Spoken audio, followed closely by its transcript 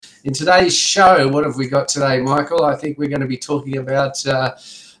In today's show, what have we got today, Michael? I think we're going to be talking about,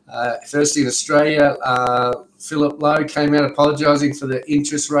 firstly in Australia, Philip Lowe came out apologising for the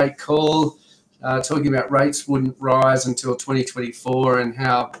interest rate call, talking about rates wouldn't rise until 2024 and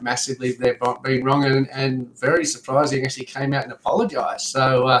how massively they've been wrong, and very surprising, actually came out and apologised.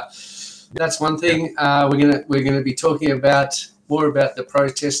 So that's one thing. We're gonna be talking about more about the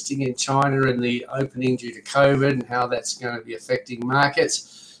protesting in China and the opening due to COVID and how that's going to be affecting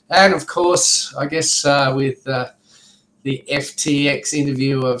markets. And of course, I guess with the FTX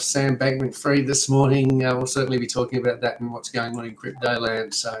interview of Sam Bankman-Fried this morning, we'll certainly be talking about that and what's going on in crypto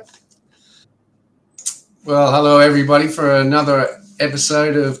land. So, well, hello everybody for another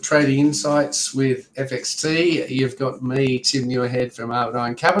episode of Trading Insights with FXT. You've got me, Tim Muirhead from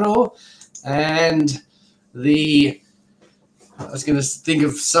R9 Capital, and I was going to think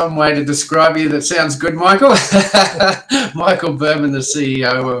of some way to describe you that sounds good, Michael. Michael Berman, the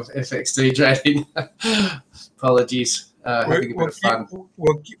CEO of FXT Trading. Apologies, having a bit of fun.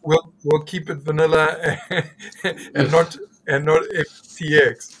 We'll keep it vanilla and not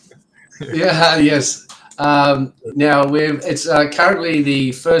FTX. Yes. Now it's currently the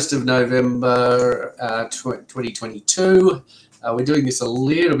 1st of November, 2022. We're doing this a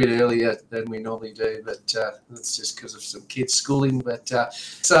little bit earlier than we normally do, but that's just because of some kids' schooling. But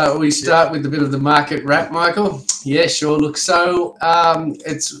so we start with a bit of the market wrap, Michael. Yeah, sure. Look, so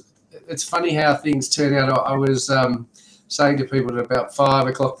it's funny how things turn out. I was saying to people at about 5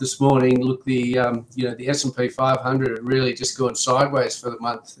 o'clock this morning, look, the S&P 500 had really just gone sideways for the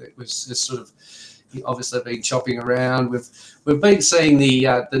month. It was just sort of obviously been chopping around. We've been seeing the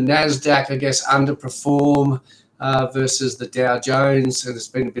Nasdaq, I guess, underperform versus the Dow Jones, and there's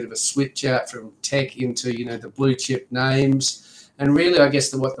been a bit of a switch out from tech into the blue chip names, and really I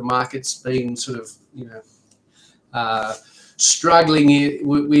guess what the market's been sort of struggling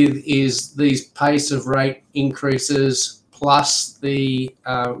with is these pace of rate increases plus the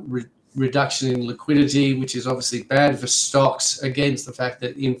reduction in liquidity, which is obviously bad for stocks, against the fact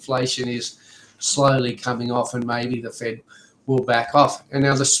that inflation is slowly coming off and maybe the Fed will back off. And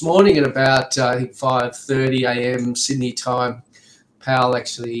now this morning at about I think 5:30 a.m. Sydney time, Powell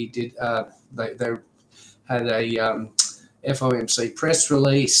actually did. They had a FOMC press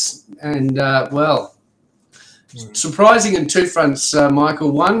release, and surprising in two fronts,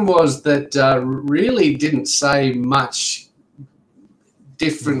 Michael. One was that really didn't say much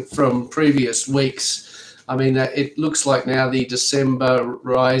different from previous weeks. I mean, it looks like now the December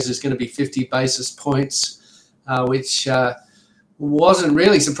rise is going to be 50 basis points, which wasn't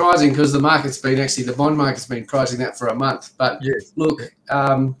really surprising because the bond market's been pricing that for a month. But yes. Look,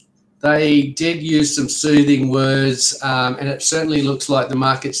 they did use some soothing words, and it certainly looks like the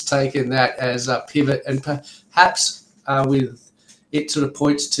market's taken that as a pivot, and perhaps with it sort of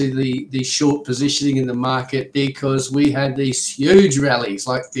points to the short positioning in the market, because we had these huge rallies.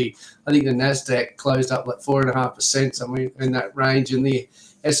 Like I think the Nasdaq closed up like 4.5%, somewhere in that range, and the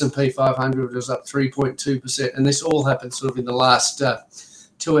S&P 500 was up 3.2%, and this all happened sort of in the last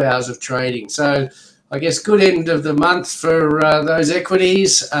 2 hours of trading. So I guess good end of the month for those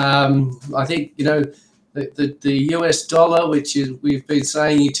equities. I think the US dollar, which is, we've been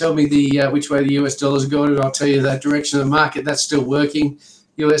saying, you tell me which way the US dollar's going, and I'll tell you that direction of the market. That's still working.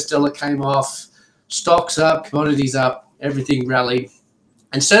 US dollar came off, stocks up, commodities up, everything rallied,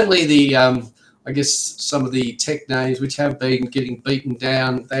 and certainly I guess some of the tech names which have been getting beaten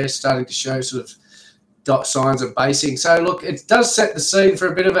down, they're starting to show sort of signs of basing. So look, it does set the scene for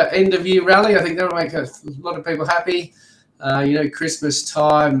a bit of an end of year rally. I think that'll make a lot of people happy. Christmas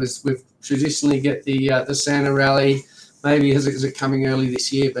time, as we've traditionally get the Santa rally. Maybe is it coming early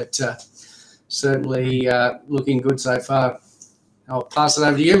this year, but certainly looking good so far. I'll pass it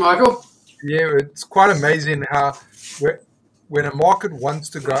over to you, Michael. Yeah, it's quite amazing how when a market wants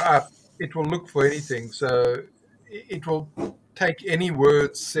to go up, it will look for anything. So it will take any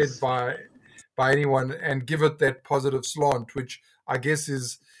words said by anyone and give it that positive slant, which I guess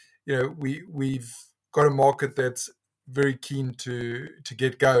is, we've got a market that's very keen to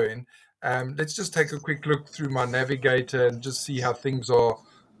get going. Let's just take a quick look through my navigator and just see how things are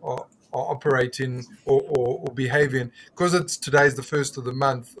operating or behaving. Because today's the 1st of the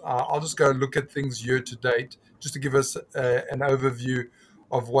month, I'll just go look at things year to date just to give us an overview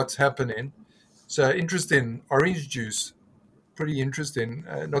of what's happening. So interesting, orange juice, pretty interesting.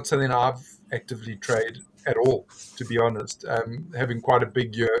 Not something I've actively traded at all, to be honest. Having quite a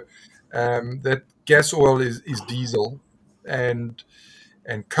big year. That gas oil is diesel, and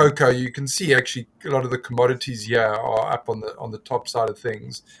cocoa. You can see actually a lot of the commodities here are up on the top side of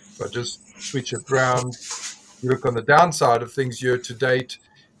things. If I just switch it around, you look on the downside of things year to date,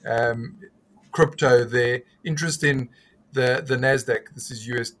 crypto there. Interest in the Nasdaq. This is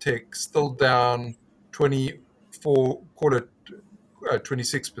US tech, still down 24, call it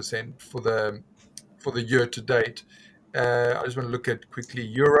 26% for the year to date. I just want to look at quickly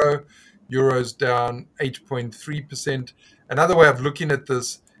euro. Euro's down 8.3%. Another way of looking at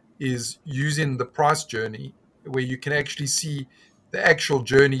this is using the price journey, where you can actually see the actual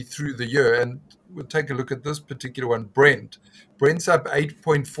journey through the year. And we'll take a look at this particular one, Brent. Brent's up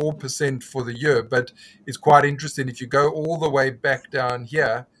 8.4% for the year, but it's quite interesting. If you go all the way back down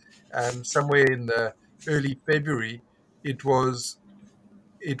here, somewhere in the early February, it was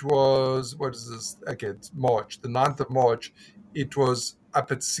what is this? Okay, it's March, the 9th of March. It was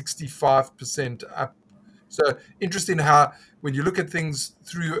up at 65% up. So interesting how when you look at things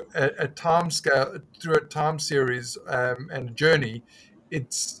through a time scale, through a time series and a journey,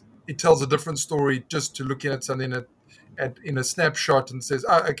 it tells a different story just to looking at something in a snapshot and says,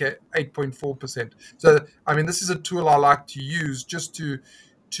 oh, okay, 8.4%. So I mean, this is a tool I like to use just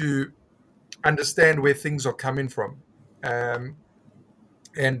to understand where things are coming from.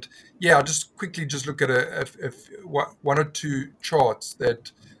 And yeah, I'll just quickly just look at one or two charts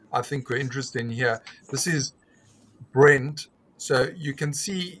that I think are interesting here. This is Brent. So you can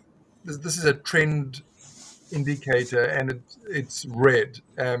see this is a trend indicator, and it's red.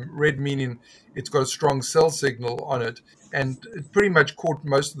 Red meaning it's got a strong sell signal on it, and it pretty much caught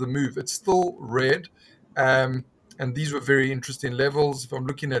most of the move. It's still red, and these were very interesting levels. If I'm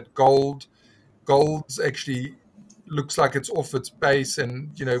looking at gold's actually looks like it's off its base, and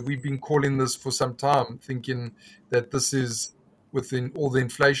we've been calling this for some time, thinking that this is within all the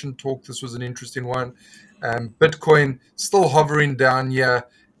inflation talk. This was an interesting one. Bitcoin still hovering down here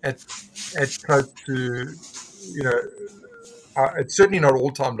at close to it's certainly not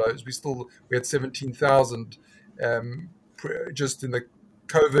all-time lows. We had 17,000 just in the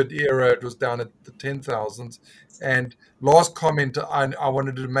COVID era. It was down at the 10,000s. And last comment I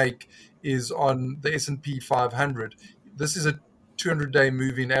wanted to make is on the S&P 500. This is a 200-day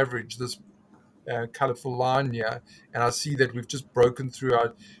moving average, this colorful line here, and I see that we've just broken through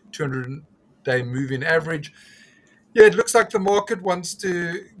our 200-day moving average. Yeah, it looks like the market wants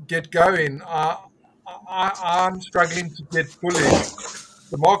to get going. I'm struggling to get bullish.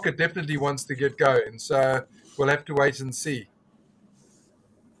 The market definitely wants to get going, so we'll have to wait and see.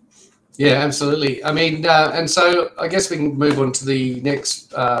 Yeah, absolutely. I mean, and so I guess we can move on to the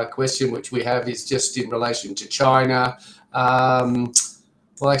next question, which we have is just in relation to China.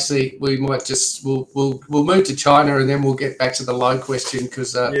 Well, actually, we might just we'll move to China and then we'll get back to the low question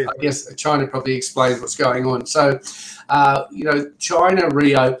because Yes. I guess China probably explains what's going on. So, China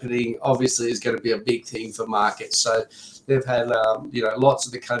reopening obviously is going to be a big thing for markets. So they've had lots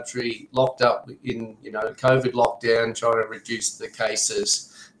of the country locked up in COVID lockdown, trying to reduce the cases.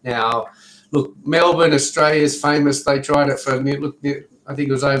 Now, look, Melbourne, Australia is famous. They tried it for, I think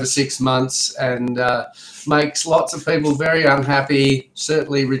it was over 6 months, and makes lots of people very unhappy,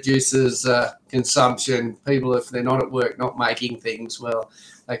 certainly reduces consumption. People, if they're not at work, not making things, well,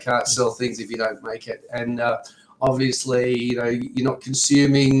 they can't sell things if you don't make it. And obviously, you're not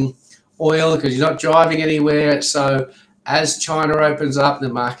consuming oil because you're not driving anywhere. So as China opens up, the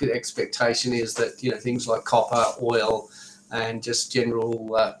market expectation is that, things like copper, oil, and just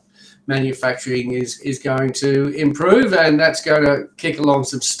general manufacturing is going to improve, and that's going to kick along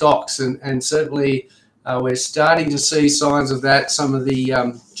some stocks. And certainly we're starting to see signs of that. Some of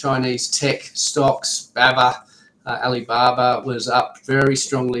the Chinese tech stocks, Alibaba was up very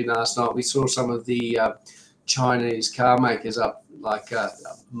strongly last night. We saw some of the Chinese car makers up like I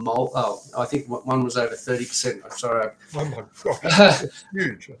think one was over 30%. I'm sorry. Oh my God, that's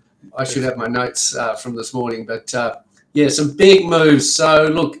huge. I should have my notes from this morning, but yeah, some big moves. So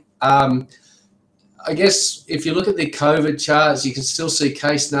look, I guess if you look at the COVID charts, you can still see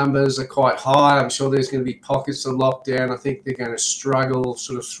case numbers are quite high. I'm sure there's going to be pockets of lockdown. I think they're going to struggle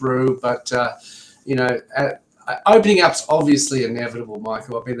sort of through, but opening up's obviously inevitable,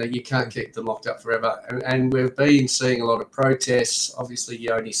 Michael. I mean, you can't keep them locked up forever, and we've been seeing a lot of protests. Obviously, you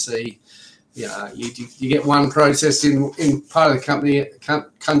only see, you get one protest in part of the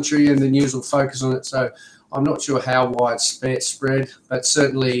country, and the news will focus on it. So I'm not sure how widespread, but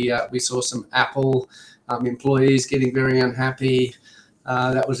certainly we saw some Apple employees getting very unhappy.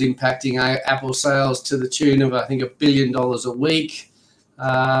 That was impacting Apple sales to the tune of, I think, $1 billion a week.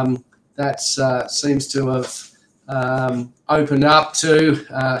 That seems to have opened up too.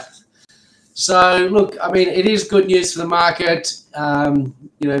 So, look, I mean, it is good news for the market.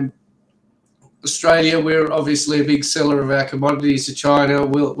 Australia, we're obviously a big seller of our commodities to China.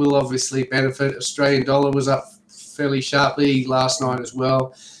 We'll obviously benefit. Australian dollar was up fairly sharply last night as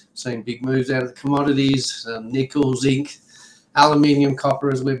well. Seeing big moves out of the commodities, nickel, zinc, aluminium, copper,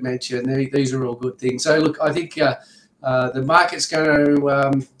 as we've mentioned. These are all good things. So look, I think the market's going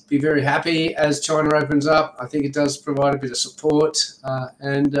to be very happy as China opens up. I think it does provide a bit of support,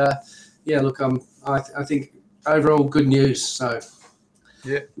 yeah, look, I think overall good news. So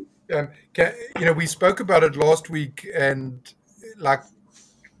Yeah. We spoke about it last week, and like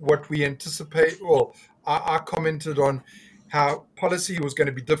what we anticipate. Well, I commented on how policy was going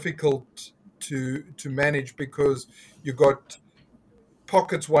to be difficult to manage because you got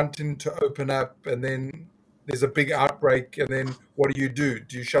pockets wanting to open up, and then there's a big outbreak, and then what do?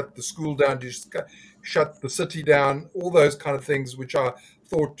 Do you shut the school down? Do you shut the city down? All those kind of things, which I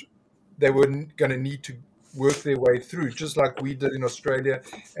thought they were going to need to work their way through, just like we did in Australia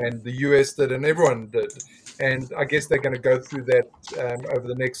and the US did, and everyone did. And I guess they're going to go through that over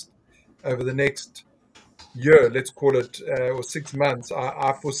the next year, let's call it, or 6 months.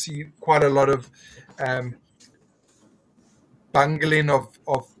 I foresee quite a lot of um, bungling of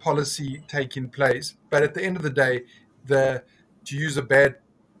policy taking place. But at the end of the day, to use a bad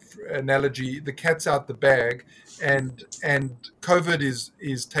analogy, the cat's out the bag, and COVID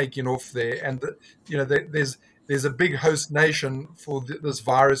is taking off there, and there's a big host nation for this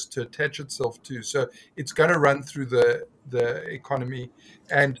virus to attach itself to, so it's going to run through the economy.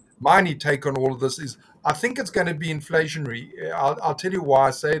 And my only take on all of this is I think it's going to be inflationary. I'll tell you why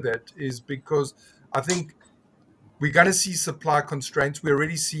I say that is because I think we're going to see supply constraints. We're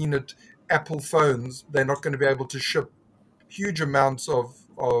already seeing it. Apple phones, they're not going to be able to ship huge amounts of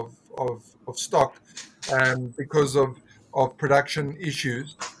stock because of production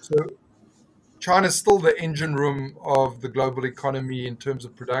issues. So China's still the engine room of the global economy in terms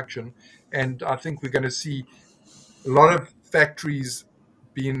of production. And I think we're going to see a lot of factories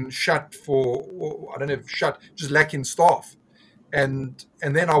being shut I don't know if shut, just lacking staff. And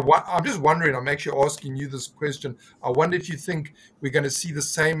then I'm just wondering, I'm actually asking you this question. I wonder if you think we're going to see the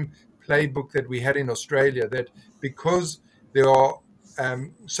same playbook that we had in Australia, that because there are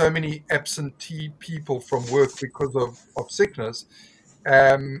so many absentee people from work because of sickness,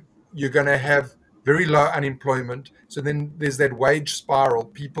 you're going to have very low unemployment. So then there's that wage spiral.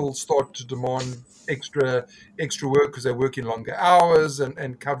 People start to demand extra work because they're working longer hours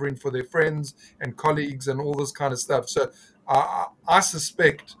and covering for their friends and colleagues and all this kind of stuff. So I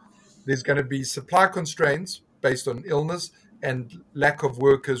suspect there's going to be supply constraints based on illness and lack of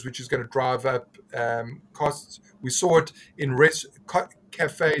workers, which is going to drive up costs. We saw it in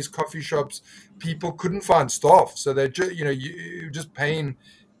cafes, coffee shops. People couldn't find staff, so they're you're just paying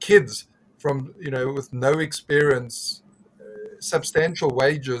kids from with no experience substantial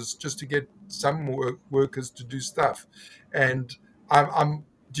wages just to get some workers to do stuff. And I'm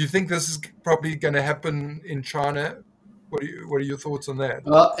do you think this is probably going to happen in China? What are your thoughts on that?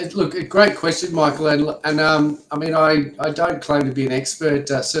 Well, look, a great question, Michael, and I mean, I don't claim to be an expert,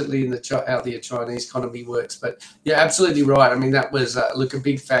 certainly in how the Chinese economy works, but you're absolutely right. I mean, that was a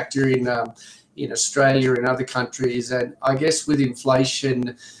big factor in Australia and other countries, and I guess with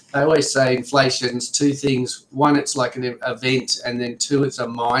inflation, they always say inflation's two things. One, it's like an event, and then two, it's a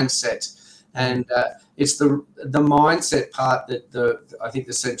mindset, and it's the mindset part that I think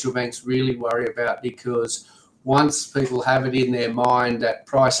the central banks really worry about, because once people have it in their mind that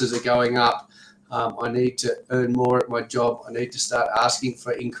prices are going up, I need to earn more at my job. I need to start asking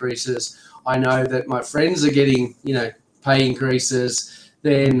for increases. I know that my friends are getting, pay increases.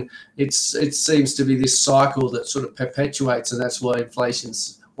 Then it seems to be this cycle that sort of perpetuates, and that's why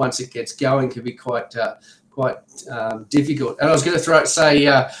inflation's, once it gets going, can be quite difficult. And I was going to say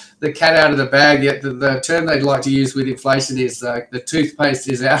the cat out of the bag. The term they'd like to use with inflation is the toothpaste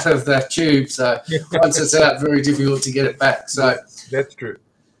is out of the tube. So once it's out, very difficult to get it back. So that's true.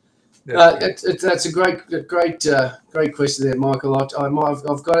 That's a great question there, Michael.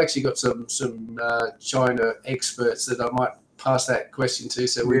 I've got some China experts that I might pass that question to,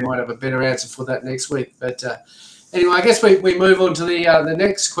 so we might have a better answer for that next week. But anyway, I guess we move on to the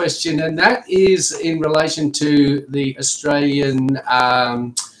next question, and that is in relation to the Australian.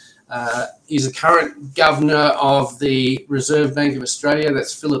 He's a current governor of the Reserve Bank of Australia.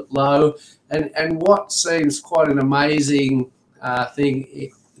 That's Philip Lowe, and what seems quite an amazing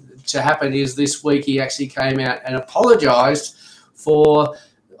thing to happen is this week he actually came out and apologised for,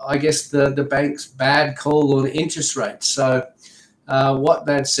 I guess, the bank's bad call on interest rates. So what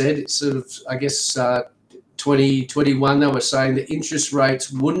that said, it's sort of, I guess, 2021, they were saying that interest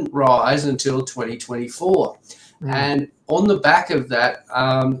rates wouldn't rise until 2024. And on the back of that,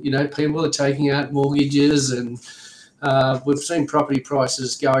 people are taking out mortgages and We've seen property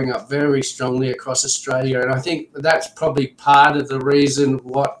prices going up very strongly across Australia, and I think that's probably part of the reason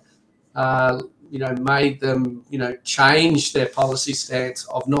what made them change their policy stance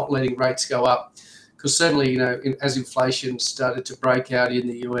of not letting rates go up. Because certainly, as inflation started to break out in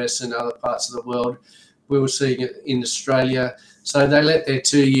the US and other parts of the world, we were seeing it in Australia. So they let their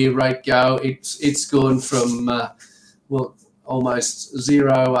 2-year rate go. It's gone from almost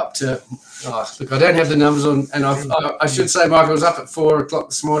zero up to look. I don't have the numbers on, and I should say, Michael, I was up at 4 o'clock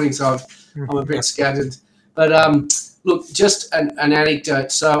this morning, so I'm a bit scattered. But look, just an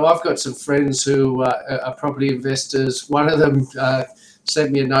anecdote. So I've got some friends who are property investors. One of them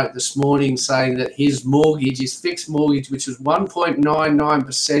sent me a note this morning saying that his fixed mortgage, which was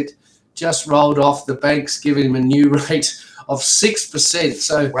 1.99%, just rolled off. The bank's giving him a new rate of 6%.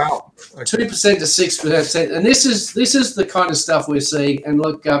 So wow, 2% to 6%, and this is the kind of stuff we're seeing. And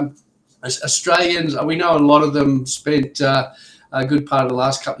look, Australians, we know a lot of them spent a good part of the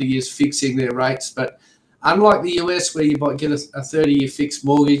last couple of years fixing their rates, but unlike the US, where you might get a 30-year fixed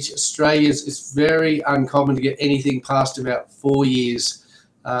mortgage, Australia's it's very uncommon to get anything past about 4 years.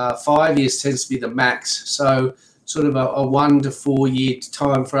 5 years tends to be the max. So sort of a 1 to 4 year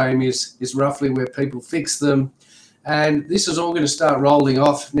time frame is roughly where people fix them. And this is all going to start rolling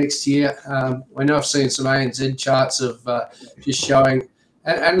off next year. I know I've seen some ANZ charts of just showing,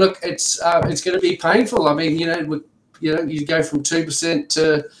 and look, it's going to be painful. I mean, you go from 2%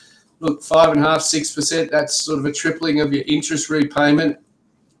 to 5.5%, 6%. That's sort of a tripling of your interest repayment,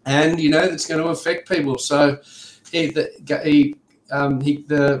 and it's going to affect people. So the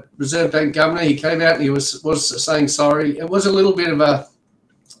Reserve Bank governor, he came out and he was saying sorry. It was a little bit of a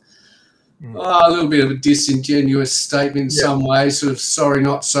disingenuous statement in some way, sort of sorry,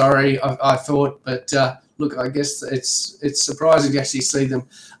 not sorry, I thought. But look, I guess it's surprising to actually see them.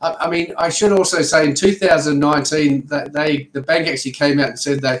 I mean, I should also say in 2019, the bank actually came out and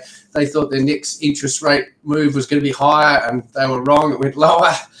said they thought their next interest rate move was going to be higher, and they were wrong. It went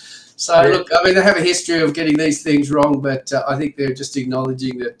lower. So, look, I mean, they have a history of getting these things wrong, but I think they're just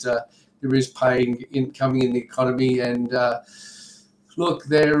acknowledging that there is pain coming in the economy. And, look,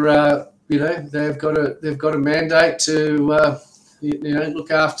 they're... they've got a mandate to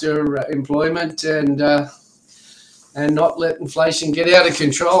look after employment and not let inflation get out of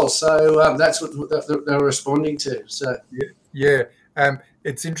control. So that's what they're responding to. So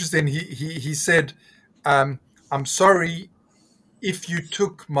it's interesting. He said, "I'm sorry if you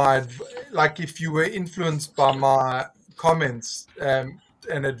took if you were influenced by my comments and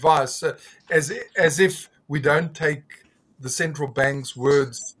advice, as if we don't take the central bank's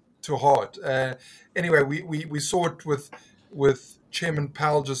words to heart." Anyway, we saw it with Chairman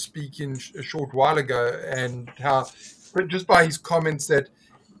Powell just speaking a short while ago, and how, but just by his comments, that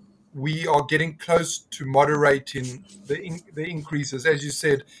we are getting close to moderating the increases. As you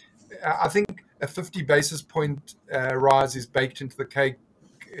said, I think a 50 basis point rise is baked into the cake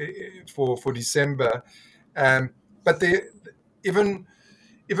for December, but even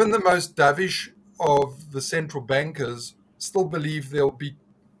the most dovish of the central bankers still believe there'll be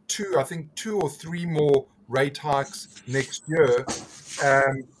two or three more rate hikes next year.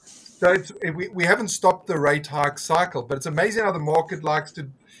 So we haven't stopped the rate hike cycle, but it's amazing how the market likes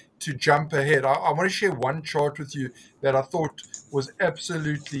to jump ahead. I want to share one chart with you that I thought was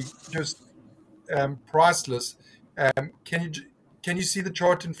absolutely just priceless. Can you see the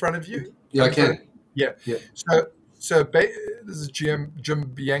chart in front of you? yeah, I can. Yeah. This is Jim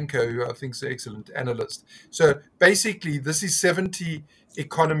Bianco, who I think is an excellent analyst. So basically, this is 70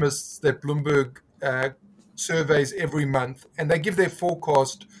 economists that Bloomberg surveys every month, and they give their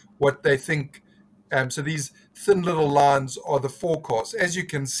forecast, what they think. So these thin little lines are the forecast. As you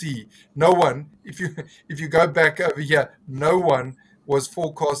can see, no one, if you go back over here, no one was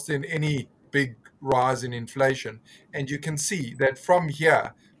forecasting any big rise in inflation. And you can see that from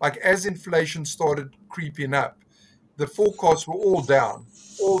here, like as inflation started creeping up, the forecasts were all down.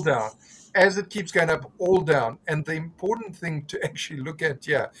 As it keeps going up, all down. And the important thing to actually look at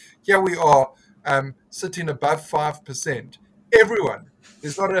here we are sitting above 5%. Everyone,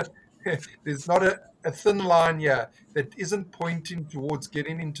 there's not a thin line here that isn't pointing towards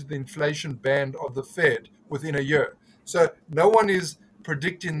getting into the inflation band of the Fed within a year. So no one is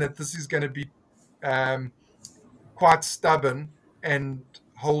predicting that this is going to be quite stubborn and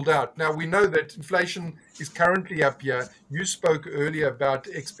hold out. Now, we know that inflation is currently up here. You spoke earlier about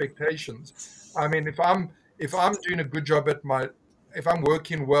expectations. I mean, if I'm doing a good job if I'm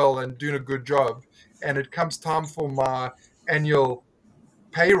working well and doing a good job, and it comes time for my annual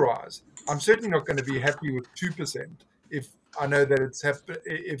pay rise, I'm certainly not going to be happy with 2% if I know that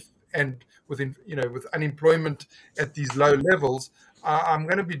and with unemployment at these low levels, I'm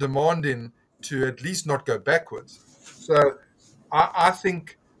going to be demanding to at least not go backwards. So I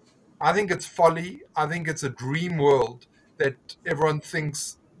think it's folly. I think it's a dream world that everyone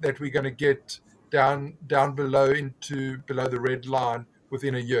thinks that we're going to get down below the red line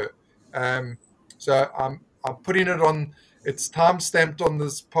within a year. Um, so I'm putting it on. It's time stamped on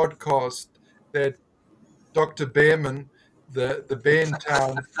this podcast that Dr. Behrman, the bear in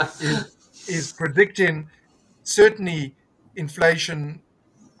town, is predicting certainly inflation.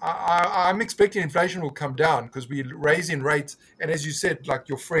 I'm expecting inflation will come down because we're raising rates. And as you said, like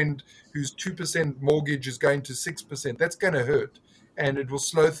your friend whose 2% mortgage is going to 6%, that's going to hurt and it will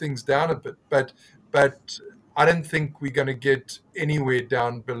slow things down a bit. But I don't think we're going to get anywhere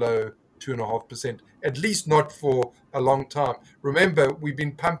down below 2.5%, at least not for a long time. Remember, we've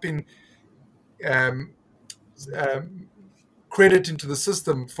been pumping um, um, credit into the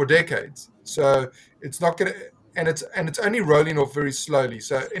system for decades. So it's not going to, and it's only rolling off very slowly.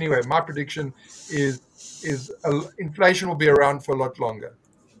 So anyway, my prediction is inflation will be around for a lot longer.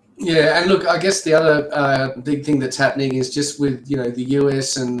 Yeah, and look, I guess the other big thing that's happening is just with the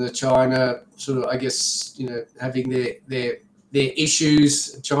US and the China sort of, I guess, having their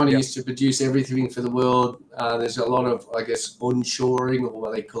issues. China Yeah, used to produce everything for the world. There's a lot of, I guess, onshoring, or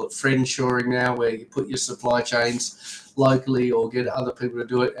what they call it, friendshoring now, where you put your supply chains locally or get other people to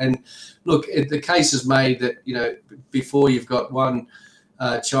do it. And look, the case is made that before you've got one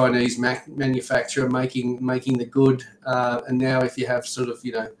Chinese manufacturer making the good, and now if you have sort of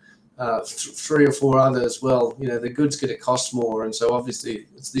three or four others, well, the good's going to cost more, and so obviously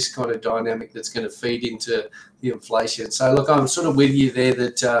it's this kind of dynamic that's going to feed into the inflation. So look, I'm sort of with you there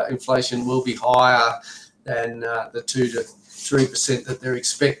that inflation will be higher than the 2 to 3% that they're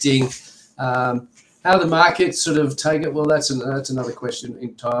expecting. How the markets sort of take it, well, that's another question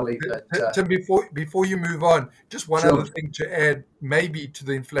entirely. But Tim, before you move on, just one other sure. thing to add, maybe to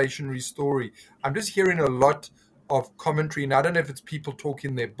the inflationary story. I'm just hearing a lot of commentary, and I don't know if it's people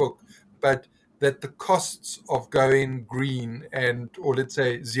talking their book, but that the costs of going green or let's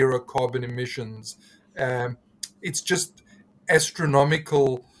say zero carbon emissions, um, it's just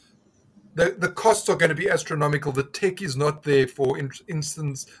astronomical. The costs are going to be astronomical. The tech is not there. For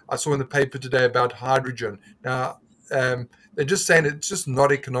instance, I saw in the paper today about hydrogen. Now, they're just saying it's just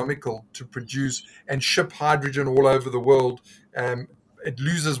not economical to produce and ship hydrogen all over the world. It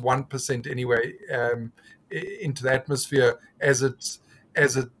loses 1% anyway into the atmosphere as it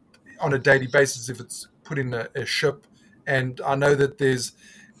on a daily basis if it's put in a ship. And I know that there's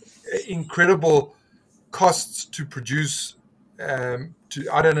incredible costs to produce. I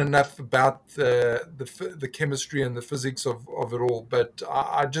don't know enough about the chemistry and the physics of it all, but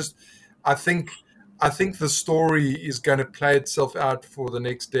I think the story is going to play itself out for the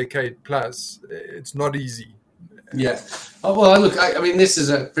next decade plus. It's not easy. Yeah. Oh, well, look, I mean, this is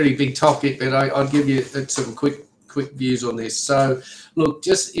a pretty big topic, but I'll give you some quick views on this. So, look,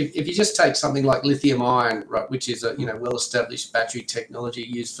 just if you just take something like lithium ion, right, which is a well-established battery technology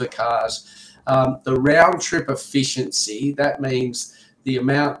used for cars, the round trip efficiency, that means the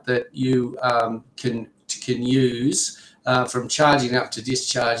amount that you can use from charging up to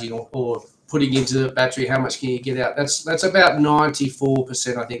discharging or putting into the battery, how much can you get out? That's about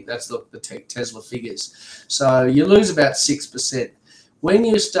 94%. I think that's the Tesla figures. So you lose about 6%. When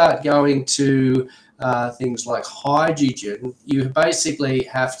you start going to things like hydrogen, you basically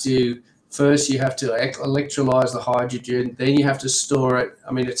have to electrolyze the hydrogen, then you have to store it.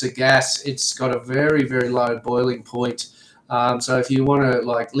 I mean, it's a gas. It's got a very, very low boiling point. So if you want to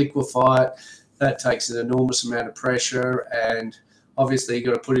liquefy it, that takes an enormous amount of pressure, and obviously you've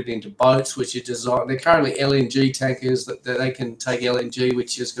got to put it into boats, which are designed. They're currently LNG tankers that they can take LNG,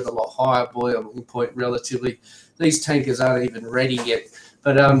 which has got a lot higher boiling point relatively. These tankers aren't even ready yet.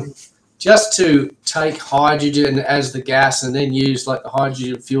 But just to take hydrogen as the gas and then use the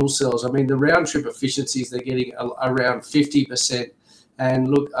hydrogen fuel cells, I mean, the round trip efficiencies they're getting around 50%. And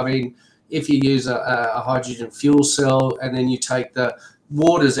look, I mean, if you use a hydrogen fuel cell and then you take the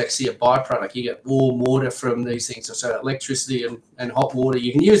water is actually a byproduct. You get warm water from these things, so electricity and hot water.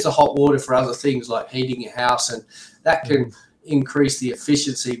 You can use the hot water for other things like heating your house, and that can increase the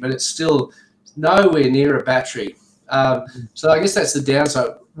efficiency, but it's still nowhere near a battery. So I guess that's the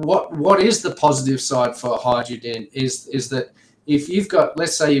downside. What is the positive side for hydrogen is that if you've got,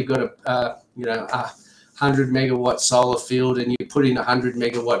 let's say you've got a 100 megawatt solar field and you put in a 100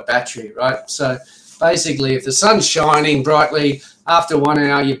 megawatt battery, right? So basically, if the sun's shining brightly, after 1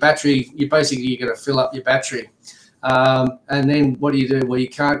 hour, you're going to fill up your battery. And then what do? Well, you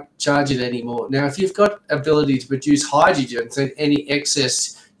can't charge it anymore. Now, if you've got ability to produce hydrogen, then any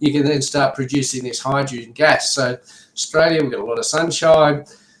excess you can then start producing this hydrogen gas. So Australia, we've got a lot of sunshine.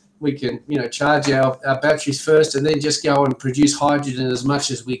 We can, charge our batteries first and then just go and produce hydrogen as much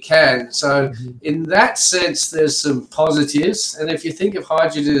as we can. So in that sense, there's some positives. And if you think of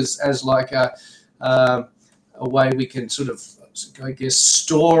hydrogen as like a way we can sort of, I guess,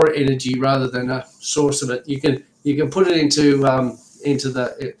 store energy rather than a source of it, you can put it into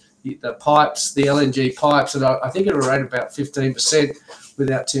the pipes, the LNG pipes, and I think it'll rate about 15%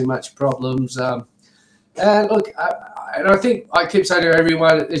 without too much problems. And look, I think I keep saying to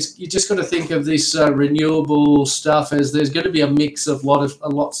everyone, you just got to think of this renewable stuff as there's going to be a mix of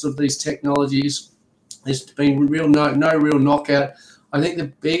lots of these technologies. There's been no real knockout. I think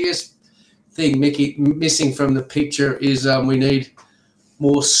the biggest thing missing from the picture is we need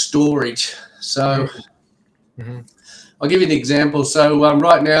more storage. So I'll give you an example. So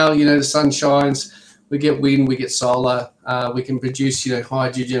right now, the sun shines. We get wind, we get solar, we can produce,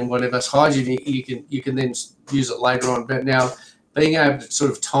 hydrogen, whatever. Hydrogen, you can then use it later on. But now, being able to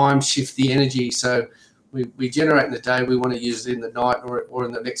sort of time shift the energy, so we generate in the day, we want to use it in the night or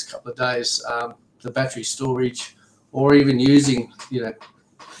in the next couple of days, the battery storage, or even using,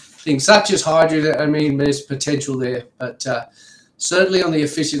 things such as hydrogen. I mean, there's potential there, but certainly on the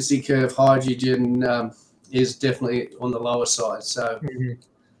efficiency curve, hydrogen is definitely on the lower side. So.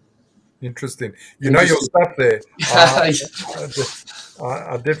 Interesting. You know your stuff there. I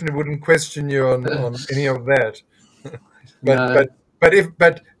definitely wouldn't question you on any of that. But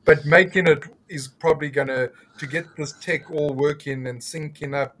making it is probably to get this tech all working and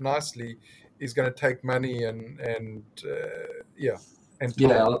syncing up nicely is going to take money and time. Yeah.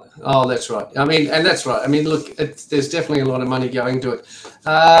 Oh, that's right. I mean, and that's right. I mean, look, there's definitely a lot of money going to it.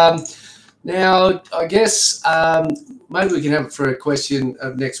 Now, I guess maybe we can have it for a question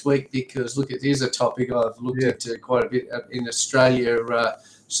of next week, because look, it is a topic I've looked into quite a bit in Australia.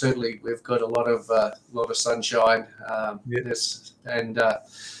 Certainly, we've got a lot of sunshine.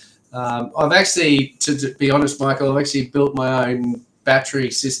 I've actually, to be honest, Michael, I've actually built my own battery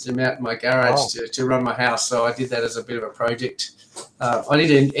system out in my garage to run my house. So I did that as a bit of a project. I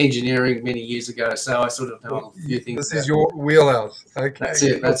did engineering many years ago, so I sort of know a few things. This is your wheelhouse.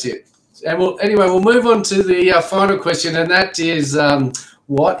 Okay, that's it. And we'll move on to the final question, and that is,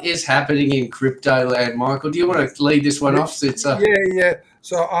 what is happening in crypto land? Michael, do you want to lead this one off? Yeah.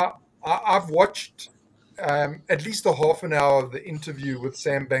 So I've watched at least a half an hour of the interview with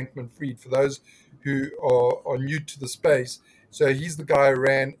Sam Bankman-Fried. For those who are new to the space, so he's the guy who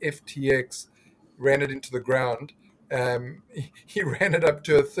ran FTX, ran it into the ground. He ran it up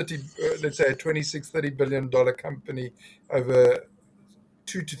to a $26-30 billion company over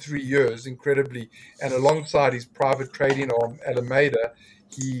 2 to 3 years, incredibly. And alongside his private trading arm, Alameda,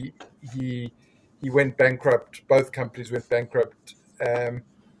 he went bankrupt. Both companies went bankrupt.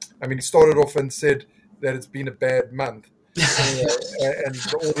 He started off and said that it's been a bad month. And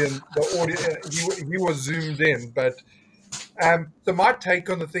the audience, he was zoomed in. But so my take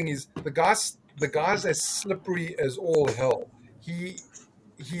on the thing is the guy's as slippery as all hell. He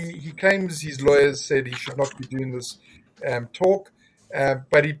claims his lawyers said he should not be doing this talk,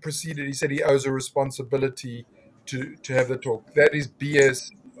 but he proceeded. He said he owes a responsibility to have the talk. That is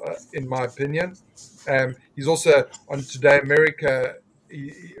BS, in my opinion. He's also on Today America.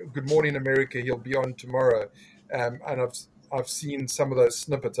 Good Morning America. He'll be on tomorrow, and I've seen some of those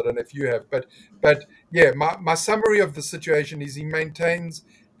snippets. I don't know if you have, but yeah, my summary of the situation is he maintains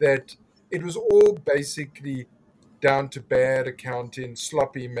that it was all basically down to bad accounting,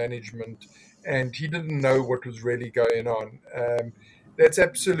 sloppy management, and he didn't know what was really going on. That's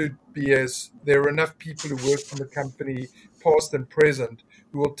absolute BS. There are enough people who worked in the company, past and present,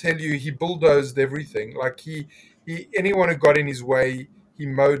 who will tell you he bulldozed everything. Like anyone who got in his way, he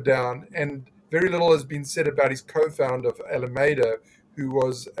mowed down. And very little has been said about his co-founder of Alameda, who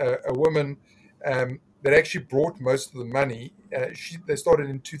was a woman that actually brought most of the money. They started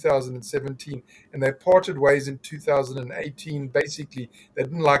in 2017 and they parted ways in 2018. Basically, they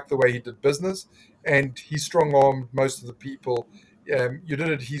didn't like the way he did business, and he strong-armed most of the people. You did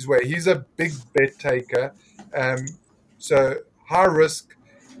it his way. He's a big bet taker. So high risk.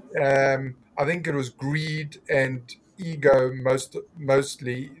 I think it was greed and ego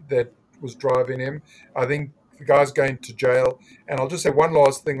mostly that was driving him. I think the guy's going to jail. And I'll just say one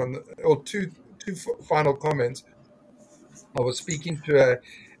last thing two final comments. I was speaking to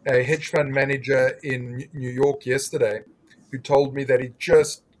a hedge fund manager in New York yesterday who told me that he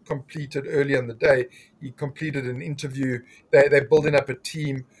just completed earlier in the day. He completed an interview. They're building up a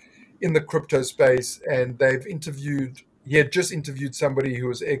team in the crypto space, and he had just interviewed somebody who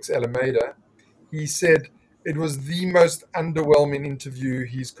was ex Alameda. He said It was the most underwhelming interview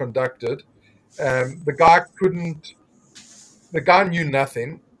he's conducted. The guy couldn't. The guy knew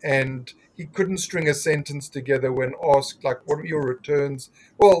nothing, and he couldn't string a sentence together when asked, like, "What are your returns?"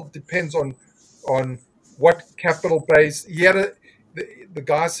 Well, depends on what capital base he had. The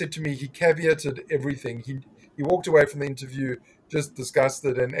guy said to me he caveated everything. He walked away from the interview just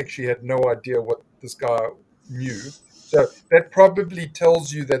disgusted and actually had no idea what this guy knew. So that probably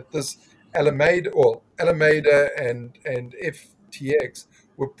tells you that this Alameda and FTX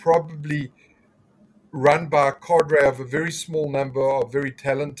were probably run by a cadre of a very small number of very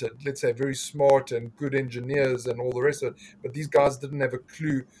talented, let's say very smart and good engineers and all the rest of it. But these guys didn't have a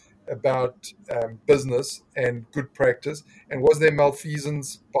clue about business and good practice. And was there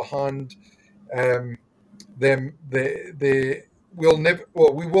malfeasance behind um, them? We'll never.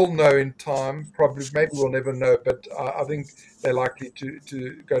 Well, we will know in time. Probably, maybe we'll never know. But I think they're likely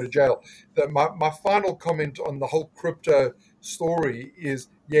to go to jail. My final comment on the whole crypto story is,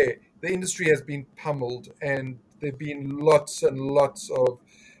 yeah, the industry has been pummeled, and there've been lots and lots of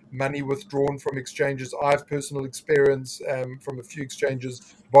money withdrawn from exchanges. I have personal experience from a few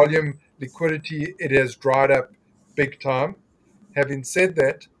exchanges. Volume, liquidity, it has dried up big time. Having said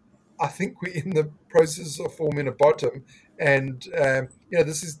that, I think we're in the process of forming a bottom, and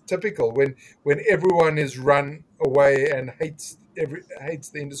this is typical when everyone is run away and hates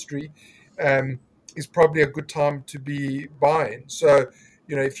the industry. Is probably a good time to be buying. So,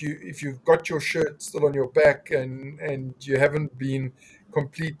 if you've got your shirt still on your back and you haven't been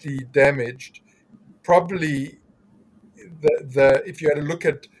completely damaged, probably the if you had to look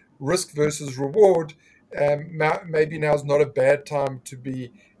at risk versus reward, maybe now is not a bad time to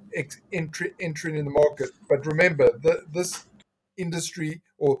be entering in the market. But remember, this industry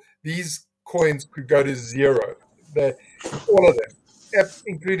or these coins could go to zero. The All of them,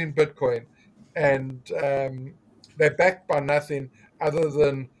 including Bitcoin, and they're backed by nothing other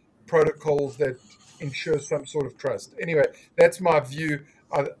than protocols that ensure some sort of trust. Anyway, that's my view.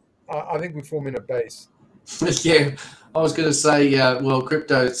 I think we're forming a base. Yeah, I was going to say, well,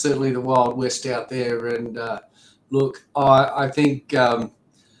 crypto is certainly the Wild West out there. And look, I think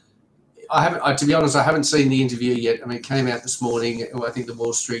I haven't. To be honest, I haven't seen the interview yet. I mean, it came out this morning. I think the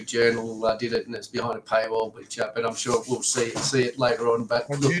Wall Street Journal did it, and it's behind a paywall. But I'm sure we'll see it later on. But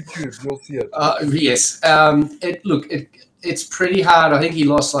On look, YouTube, you'll see it. yes, it's pretty hard. I think he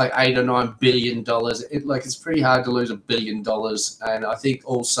lost like $8 or $9 billion. It's pretty hard to lose $1 billion. And I think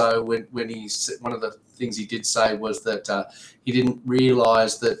also when he one of the things he did say was that he didn't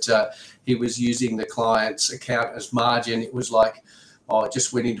realize that he was using the client's account as margin. It was like, oh, it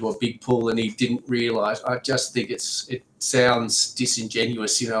just went into a big pool and he didn't realize. I just think it sounds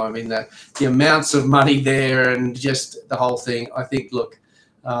disingenuous. I mean, the amounts of money there and just the whole thing. I think, look,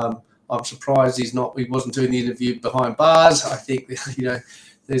 I'm surprised he wasn't doing the interview behind bars. I think,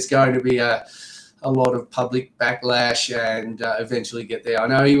 there's going to be a lot of public backlash and eventually get there. I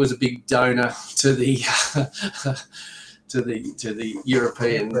know he was a big donor to the to the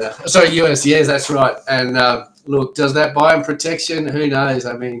European, US. Yes, that's right. And look, does that buy him protection? Who knows?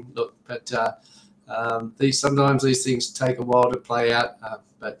 I mean, look, but sometimes these things take a while to play out.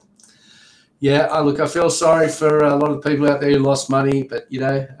 But yeah, I feel sorry for a lot of people out there who lost money. But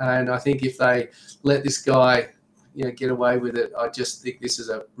and I think if they let this guy, get away with it, I just think this is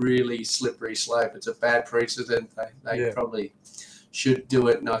a really slippery slope. It's a bad precedent. They probably should do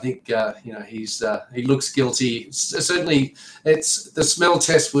it, and I think he looks guilty. Certainly, the smell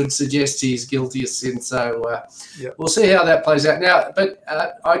test would suggest he's guilty of sin. So we'll see how that plays out. Now, but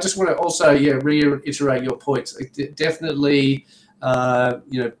I just want to also reiterate your points. Definitely,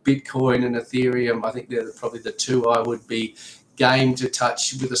 Bitcoin and Ethereum. I think they're probably the two I would be game to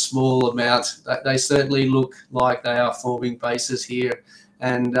touch with a small amount. They certainly look like they are forming bases here.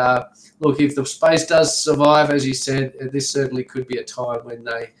 And look, if the space does survive, as you said, this certainly could be a time when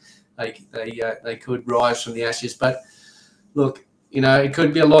they could rise from the ashes. But look, it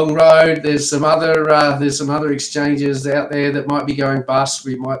could be a long road. There's some other exchanges out there that might be going bust.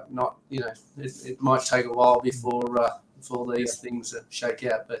 We might not, it might take a while before these things shake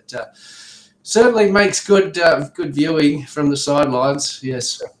out. But certainly makes good viewing from the sidelines.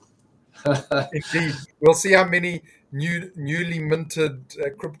 Yes. Indeed. We'll see how many newly minted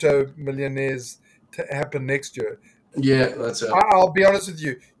crypto millionaires happen next year. Yeah, that's it. I'll be honest with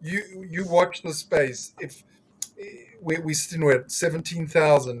you. You watch the space. If we're sitting at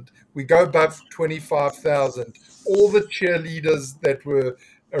 17,000, we go above 25,000. All the cheerleaders that were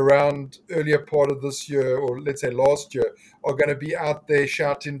around earlier part of this year, or let's say last year, are going to be out there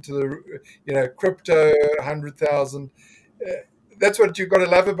shouting to the crypto 100,000. that's what you've got to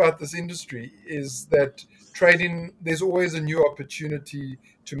love about this industry, is that trading, there's always a new opportunity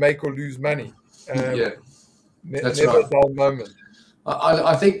to make or lose money. Yeah, that's Never a right. dull moment.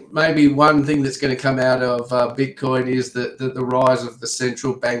 I think maybe one thing that's going to come out of Bitcoin is the rise of the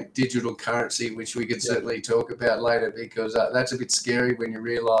central bank digital currency, which we could Yeah. certainly talk about later, because that's a bit scary when you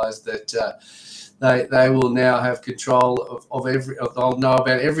realise that they will now have control of every. They'll know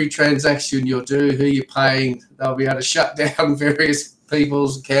about every transaction you'll do, who you're paying. They'll be able to shut down various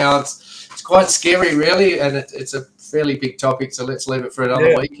people's accounts. It's quite scary, really, and it's a fairly big topic. So let's leave it for another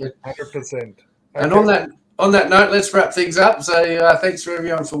Yeah, week. 100%. And Okay. on that note, let's wrap things up. So thanks for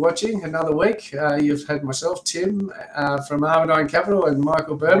everyone for watching another week. You've had myself, Tim, from Armadine Capital, and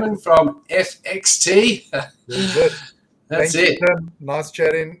Michael Berman from FXT. That's it. That's Thank you, it. Tim. Nice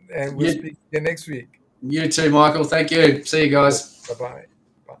chatting, and we'll You, speak again next week. you too, Michael. Thank you. See you guys. Bye-bye.